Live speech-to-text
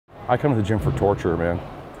I come to the gym for torture, man.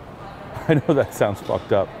 I know that sounds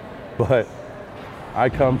fucked up, but I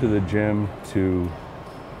come to the gym to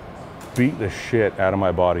beat the shit out of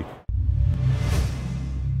my body.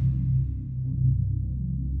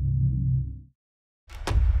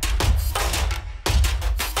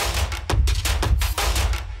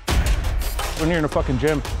 When you're in a fucking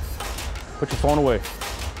gym, put your phone away,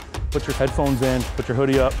 put your headphones in, put your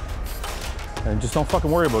hoodie up, and just don't fucking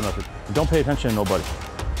worry about nothing. Don't pay attention to nobody.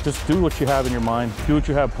 Just do what you have in your mind, do what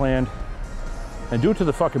you have planned, and do it to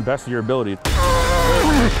the fucking best of your ability.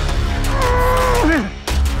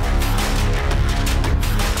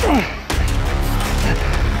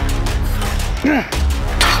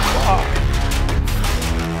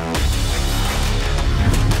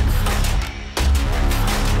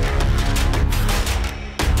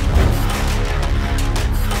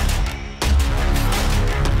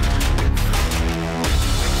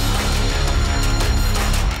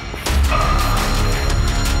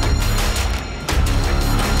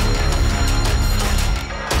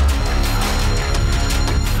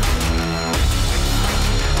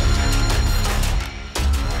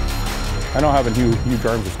 I know having huge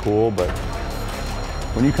arms is cool, but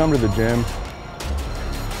when you come to the gym,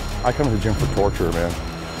 I come to the gym for torture, man.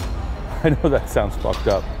 I know that sounds fucked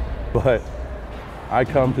up, but I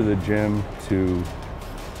come to the gym to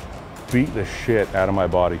beat the shit out of my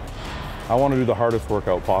body. I want to do the hardest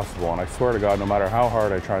workout possible, and I swear to God, no matter how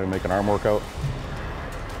hard I try to make an arm workout,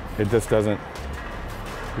 it just doesn't.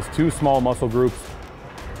 It's two small muscle groups,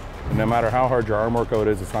 and no matter how hard your arm workout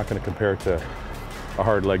is, it's not going to compare to a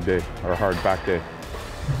hard leg day or a hard back day.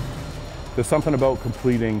 There's something about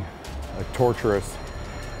completing a torturous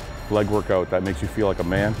leg workout that makes you feel like a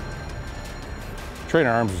man. Training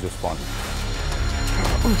arms is just fun.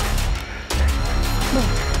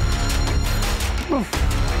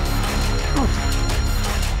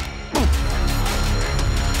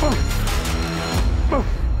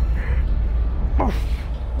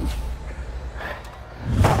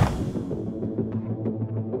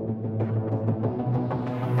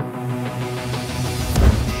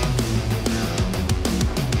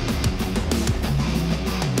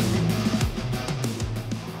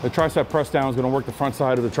 The tricep press down is going to work the front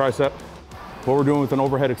side of the tricep. What we're doing with an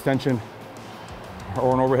overhead extension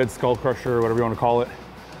or an overhead skull crusher or whatever you want to call it,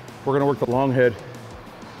 we're going to work the long head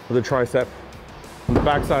of the tricep on the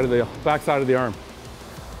back side of the arm.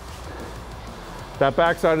 That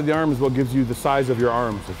back side of the arm is what gives you the size of your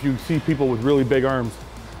arms. If you see people with really big arms,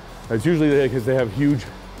 it's usually because they have huge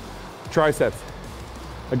triceps.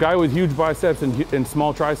 A guy with huge biceps and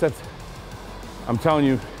small triceps, I'm telling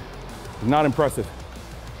you, is not impressive.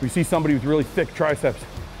 We see somebody with really thick triceps,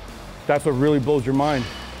 that's what really blows your mind.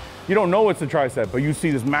 You don't know it's a tricep, but you see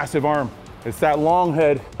this massive arm. It's that long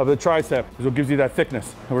head of the tricep is what gives you that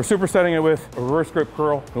thickness. And we're supersetting it with a reverse grip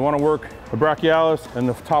curl. We want to work the brachialis and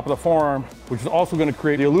the top of the forearm, which is also going to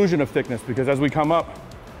create the illusion of thickness, because as we come up,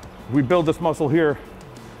 we build this muscle here.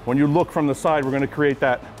 When you look from the side, we're going to create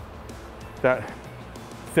that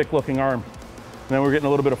thick looking arm. And then we're getting a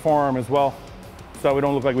little bit of forearm as well, so we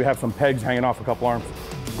don't look like we have some pegs hanging off a couple arms.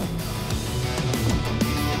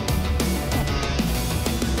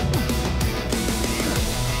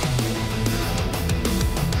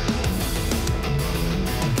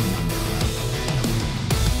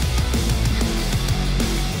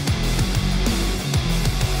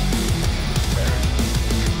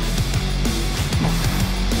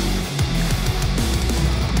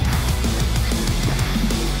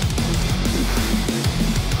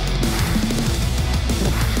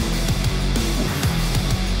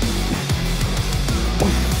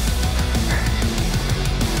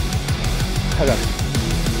 I got it.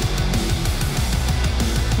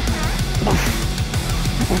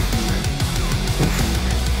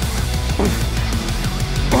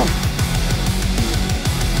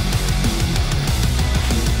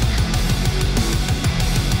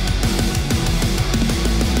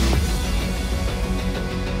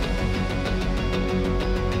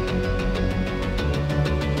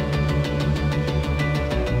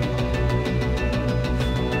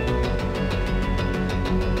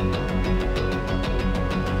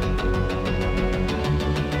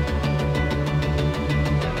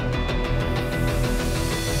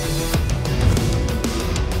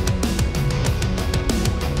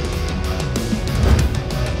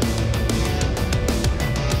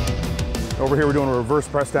 Over here, we're doing a reverse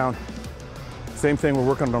press down. Same thing, we're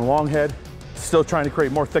working on a long head, still trying to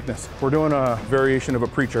create more thickness. We're doing a variation of a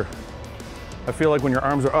preacher. I feel like when your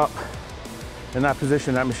arms are up in that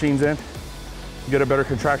position, that machine's in, you get a better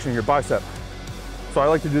contraction in your bicep. So I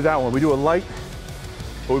like to do that one. We do it light,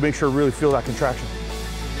 but we make sure to really feel that contraction.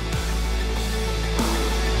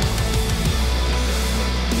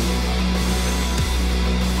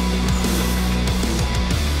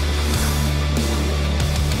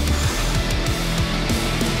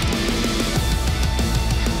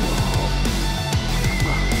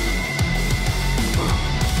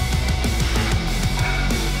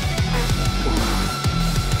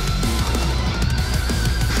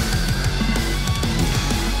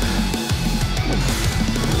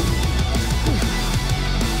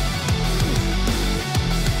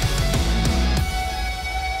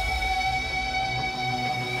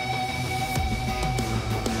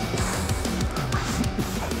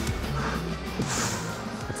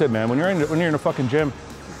 That's it, man. When you're in a fucking gym,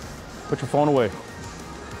 put your phone away.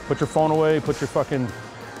 Put your phone away, put your fucking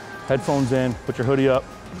headphones in, put your hoodie up,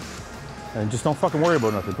 and just don't fucking worry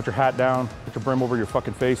about nothing. Put your hat down, put your brim over your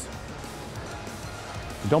fucking face.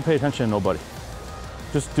 Don't pay attention to nobody.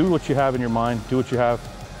 Just do what you have in your mind, do what you have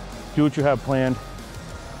planned,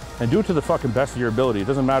 and do it to the fucking best of your ability. It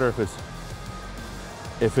doesn't matter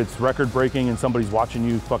if it's record breaking and somebody's watching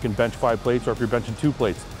you fucking bench 5 plates or if you're benching 2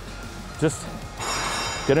 plates. Just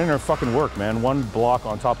get in there and fucking work, man. One block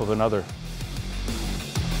on top of another.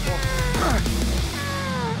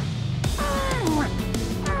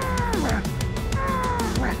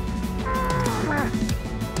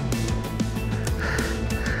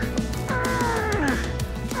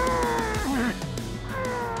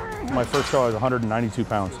 My first show I was 192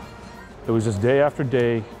 pounds. It was just day after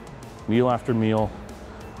day, meal after meal,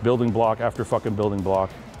 building block after fucking building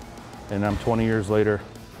block. And I'm 20 years later,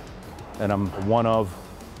 and I'm one of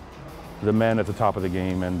the men at the top of the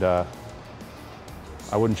game, and I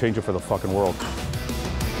wouldn't change it for the fucking world.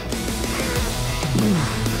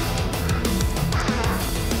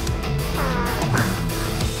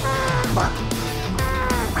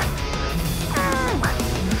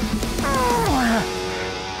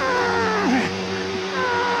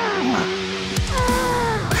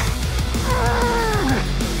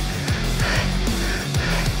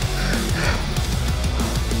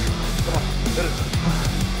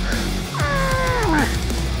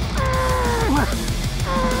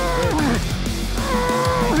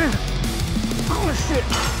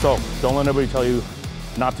 So, don't let anybody tell you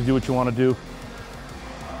not to do what you want to do.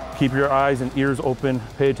 Keep your eyes and ears open.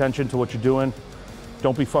 Pay attention to what you're doing.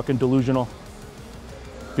 Don't be fucking delusional.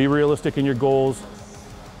 Be realistic in your goals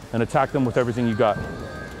and attack them with everything you got.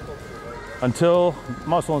 Until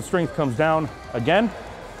muscle and strength comes down again,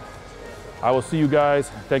 I will see you guys.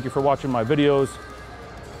 Thank you for watching my videos.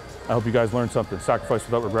 I hope you guys learned something. Sacrifice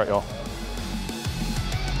without regret, y'all.